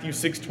found in Matthew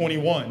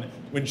 6:21,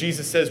 when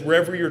Jesus says,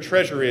 wherever your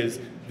treasure is,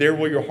 there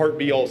will your heart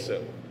be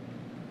also.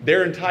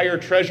 Their entire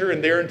treasure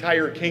and their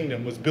entire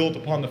kingdom was built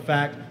upon the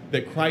fact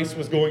that Christ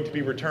was going to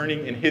be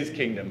returning in his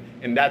kingdom,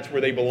 and that's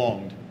where they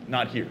belonged,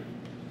 not here.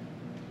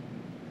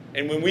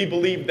 And when we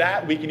believe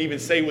that, we can even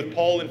say with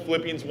Paul in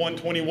Philippians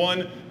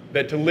 1:21,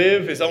 that to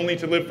live is only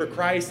to live for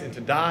Christ, and to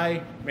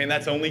die, man,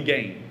 that's only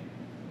gain.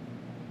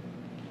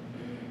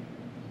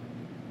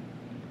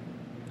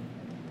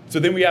 So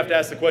then we have to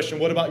ask the question,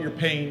 what about your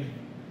pain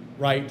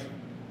right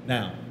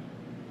now?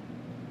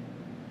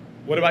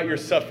 What about your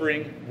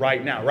suffering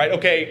right now, right?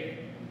 Okay,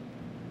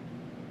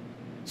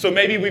 so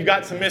maybe we've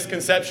got some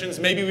misconceptions,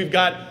 maybe we've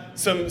got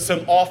some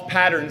off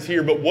patterns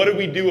here, but what do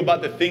we do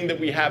about the thing that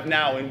we have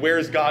now, and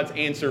where's God's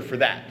answer for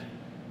that?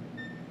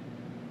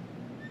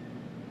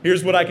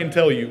 Here's what I can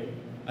tell you.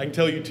 I can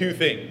tell you two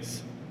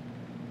things.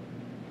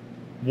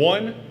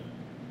 One,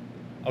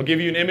 I'll give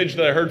you an image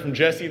that I heard from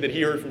Jesse that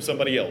he heard from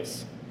somebody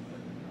else.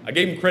 I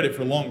gave him credit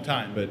for a long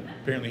time, but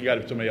apparently he got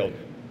it from somebody else.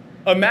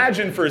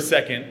 Imagine for a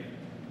second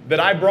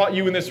that I brought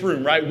you in this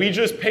room, right? We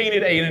just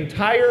painted an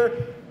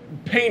entire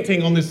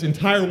painting on this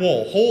entire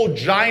wall, whole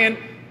giant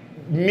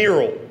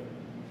mural,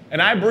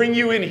 and I bring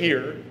you in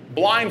here,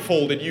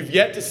 blindfolded, you've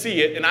yet to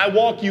see it, and I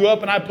walk you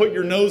up and I put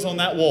your nose on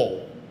that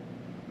wall.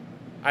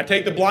 I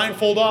take the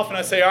blindfold off and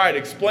I say, all right,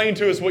 explain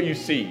to us what you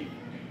see.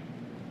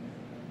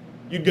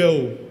 You'd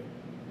go,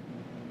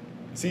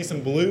 see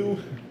some blue,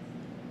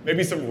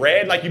 maybe some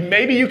red,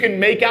 maybe you can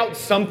make out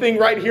something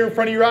right here in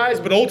front of your eyes,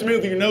 but ultimately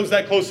with your nose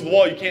that close to the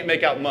wall, you can't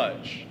make out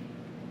much.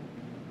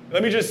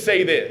 Let me just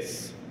say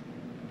this.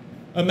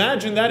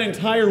 Imagine that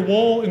entire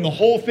wall and the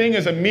whole thing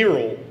as a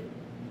mural,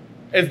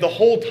 as the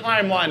whole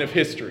timeline of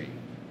history.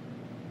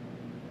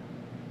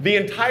 The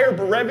entire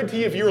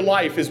brevity of your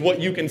life is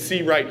what you can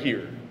see right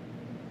here.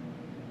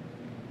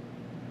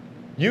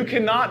 You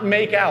cannot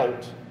make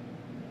out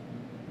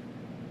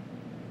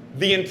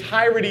the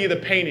entirety of the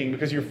painting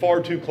because you're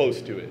far too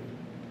close to it.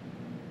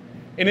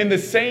 And in the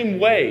same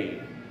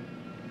way,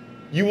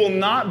 you will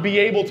not be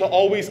able to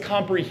always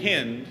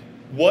comprehend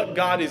what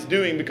God is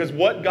doing because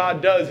what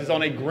God does is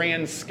on a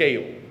grand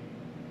scale.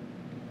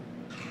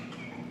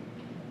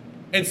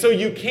 And so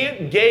you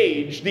can't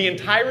gauge the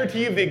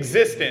entirety of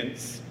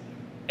existence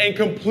and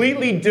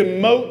completely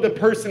demote the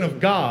person of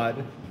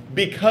God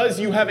because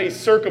you have a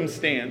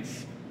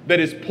circumstance that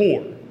is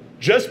poor.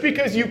 Just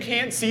because you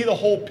can't see the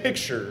whole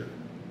picture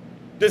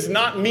does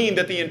not mean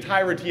that the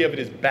entirety of it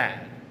is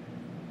bad.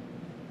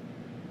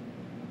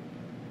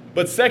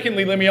 But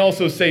secondly, let me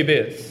also say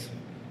this.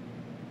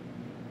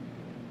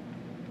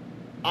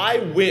 I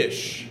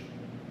wish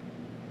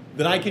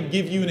that I could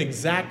give you an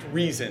exact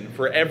reason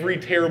for every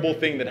terrible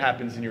thing that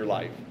happens in your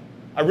life.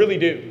 I really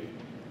do.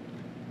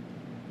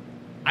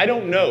 I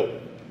don't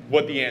know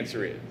what the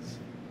answer is.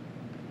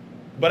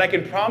 But I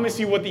can promise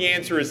you what the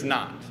answer is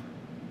not.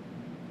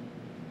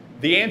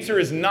 The answer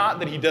is not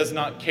that he does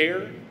not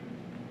care.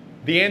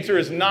 The answer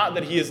is not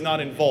that he is not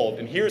involved.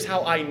 And here's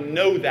how I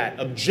know that.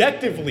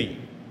 Objectively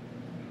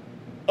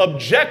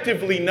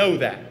know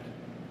that.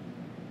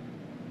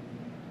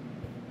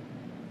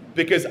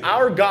 Because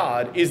our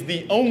God is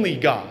the only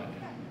God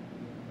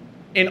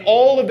in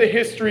all of the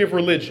history of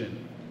religion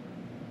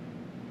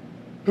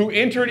who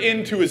entered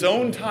into his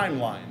own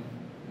timeline,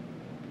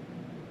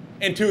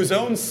 into his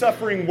own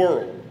suffering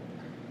world,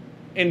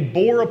 and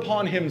bore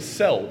upon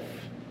himself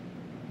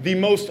the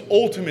most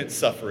ultimate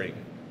suffering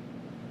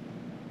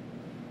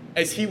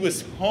as he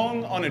was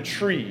hung on a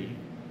tree,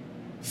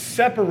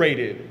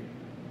 separated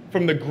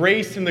from the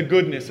grace and the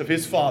goodness of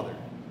his Father,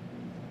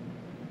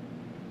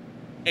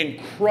 and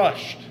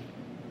crushed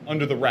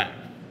under the wrath.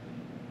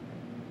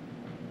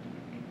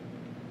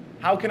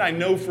 How can I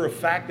know for a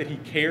fact that he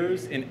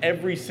cares in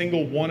every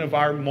single one of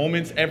our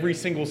moments, every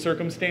single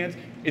circumstance?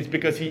 It's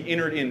because he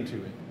entered into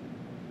it.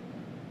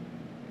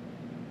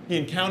 He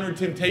encountered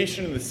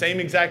temptation in the same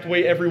exact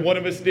way every one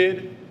of us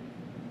did.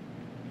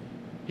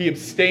 He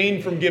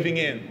abstained from giving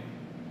in,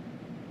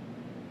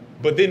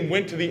 but then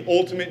went to the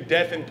ultimate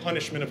death and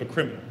punishment of a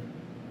criminal,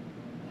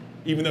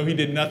 even though he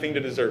did nothing to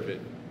deserve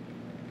it.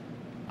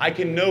 I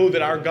can know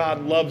that our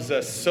God loves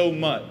us so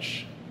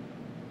much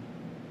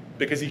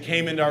because he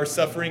came into our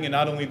suffering, and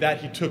not only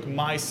that, he took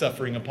my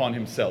suffering upon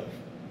himself.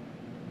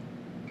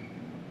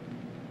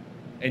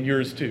 And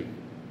yours too.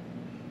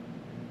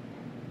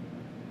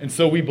 And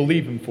so we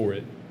believe him for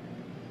it.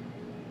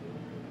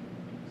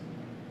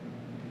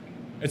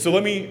 And so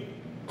let me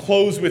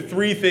close with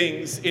three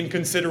things in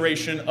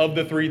consideration of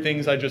the three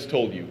things I just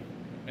told you.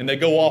 And they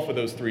go off of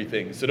those three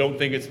things, so don't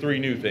think it's three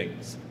new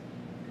things.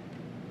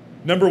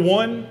 Number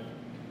one,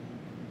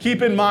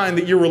 keep in mind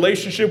that your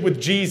relationship with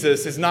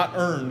Jesus is not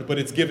earned, but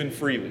it's given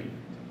freely.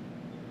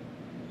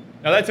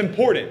 Now that's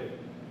important,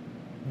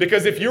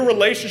 because if your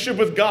relationship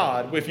with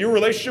God, if your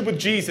relationship with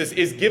Jesus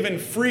is given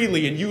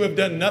freely and you have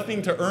done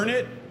nothing to earn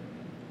it,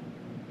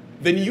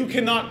 then you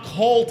cannot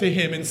call to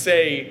him and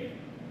say,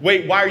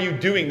 wait, why are you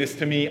doing this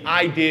to me?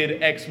 I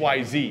did X,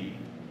 Y, Z.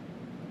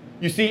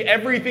 You see,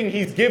 everything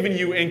he's given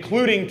you,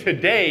 including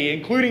today,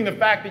 including the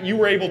fact that you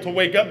were able to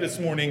wake up this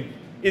morning,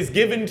 is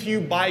given to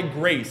you by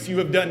grace. You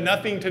have done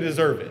nothing to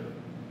deserve it.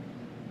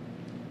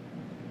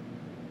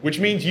 Which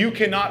means you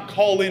cannot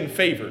call in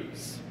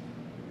favors.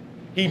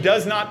 He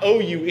does not owe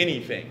you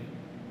anything.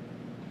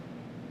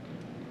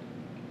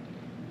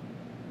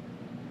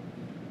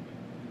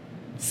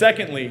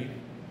 Secondly,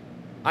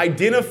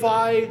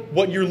 identify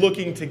what you're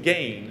looking to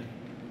gain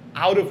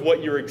out of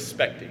what you're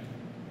expecting.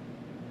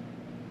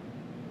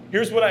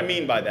 Here's what I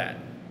mean by that.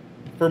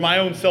 For my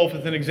own self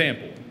as an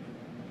example.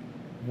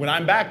 When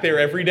I'm back there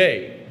every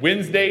day,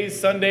 Wednesdays,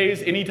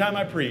 Sundays, anytime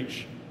I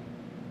preach,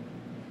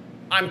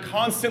 I'm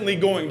constantly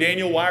going,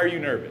 Daniel, why are you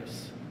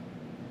nervous?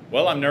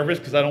 Well, I'm nervous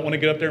because I don't want to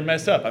get up there and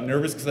mess up. I'm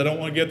nervous because I don't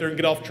want to get up there and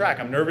get off track.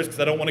 I'm nervous because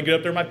I don't want to get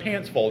up there and my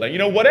pants fall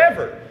down.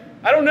 Whatever.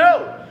 I don't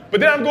know. But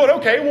then I'm going,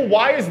 okay, well,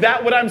 why is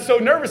that what I'm so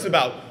nervous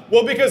about?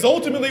 Well, because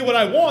ultimately what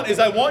I want is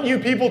I want you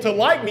people to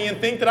like me and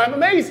think that I'm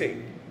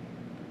amazing.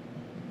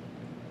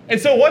 And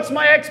so what's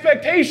my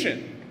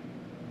expectation?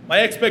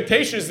 My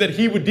expectation is that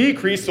he would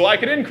decrease so I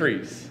could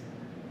increase.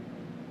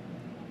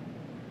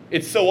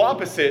 It's so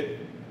opposite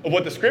of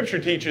what the scripture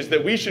teaches,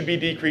 that we should be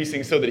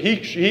decreasing so that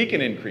he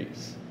can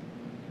increase.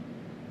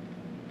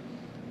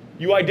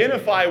 You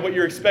identify what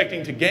you're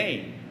expecting to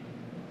gain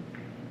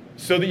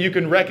so that you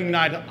can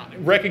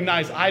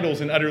recognize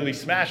idols and utterly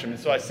smash them. And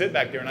so I sit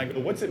back there and I go,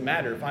 what's it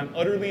matter if I'm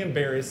utterly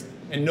embarrassed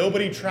and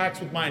nobody tracks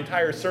with my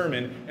entire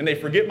sermon and they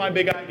forget my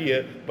big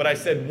idea, but I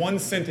said one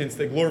sentence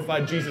that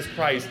glorified Jesus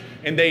Christ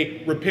and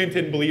they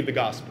repented and believed the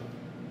gospel?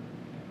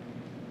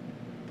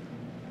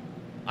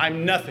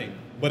 I'm nothing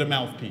but a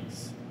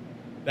mouthpiece.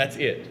 That's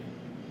it.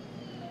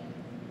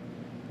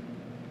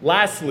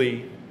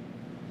 Lastly,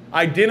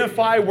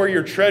 identify where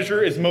your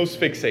treasure is most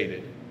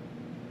fixated.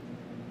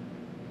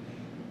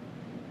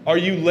 Are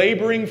you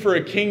laboring for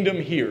a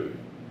kingdom here?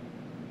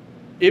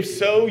 If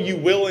so, you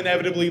will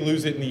inevitably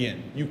lose it in the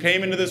end. You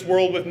came into this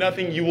world with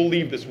nothing, you will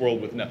leave this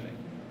world with nothing.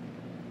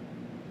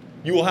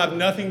 You will have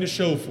nothing to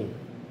show for it.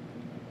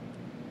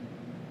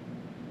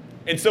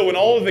 And so in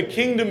all of the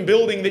kingdom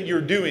building that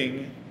you're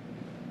doing,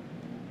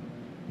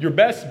 your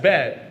best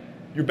bet,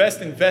 your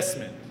best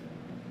investment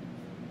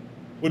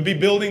would be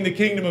building the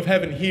kingdom of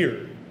heaven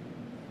here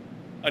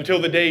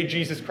until the day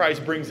Jesus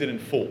Christ brings it in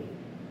full.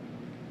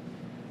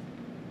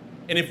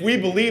 And if we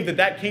believe that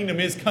that kingdom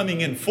is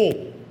coming in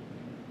full,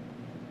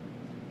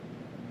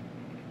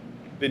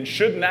 then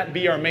shouldn't that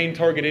be our main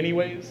target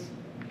anyways?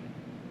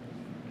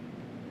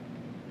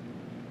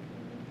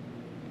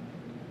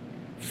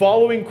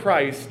 Following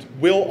Christ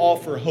will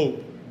offer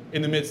hope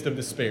in the midst of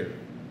despair.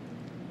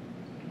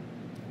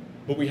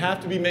 But we have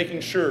to be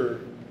making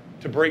sure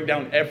to break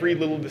down every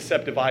little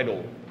deceptive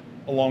idol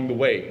along the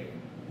way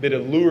that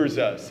allures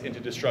us into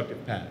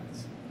destructive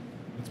paths.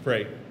 Let's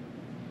pray.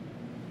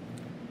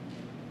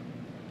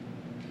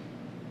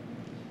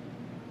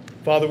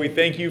 Father, we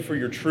thank you for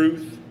your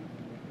truth.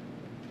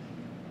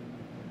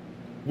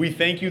 We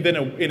thank you that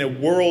in a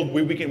world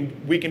where we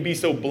can be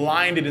so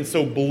blinded and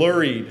so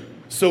blurred,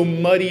 so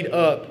muddied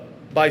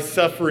up by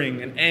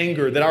suffering and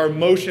anger, that our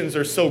emotions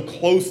are so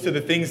close to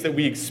the things that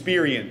we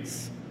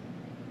experience.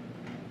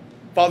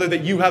 Father,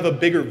 that you have a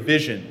bigger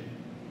vision.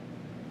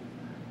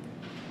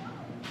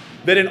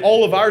 That in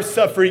all of our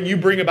suffering, you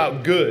bring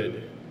about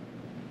good.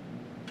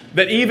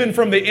 That even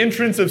from the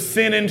entrance of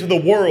sin into the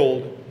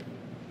world,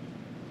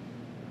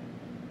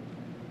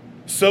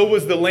 so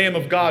was the Lamb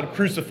of God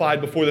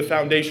crucified before the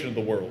foundation of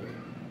the world.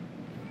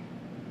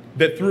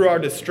 That through our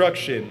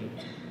destruction,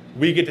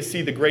 we get to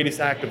see the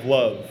greatest act of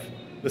love,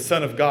 the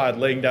Son of God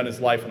laying down his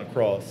life on a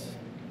cross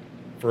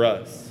for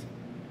us.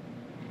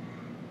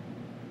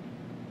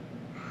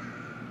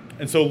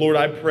 And so, Lord,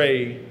 I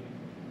pray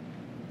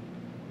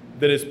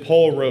that as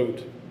Paul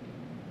wrote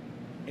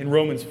in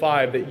Romans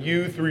 5, that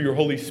you, through your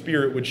Holy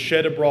Spirit, would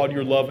shed abroad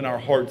your love in our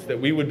hearts, that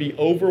we would be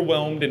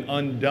overwhelmed and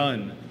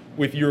undone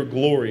with your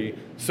glory,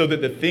 so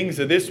that the things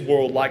of this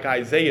world, like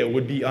Isaiah,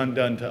 would be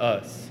undone to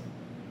us.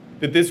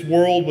 That this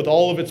world, with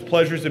all of its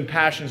pleasures and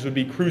passions, would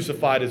be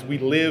crucified as we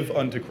live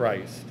unto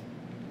Christ.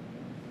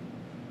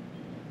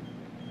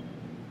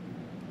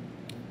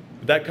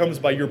 But that comes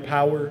by your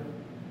power,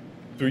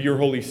 through your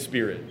Holy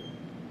Spirit.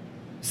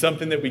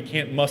 Something that we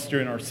can't muster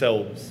in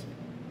ourselves.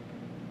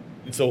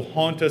 And so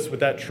haunt us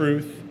with that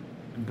truth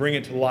and bring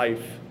it to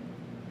life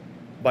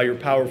by your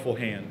powerful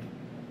hand.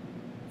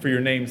 For your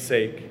name's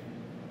sake,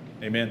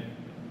 amen.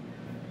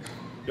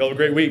 Y'all have a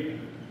great week.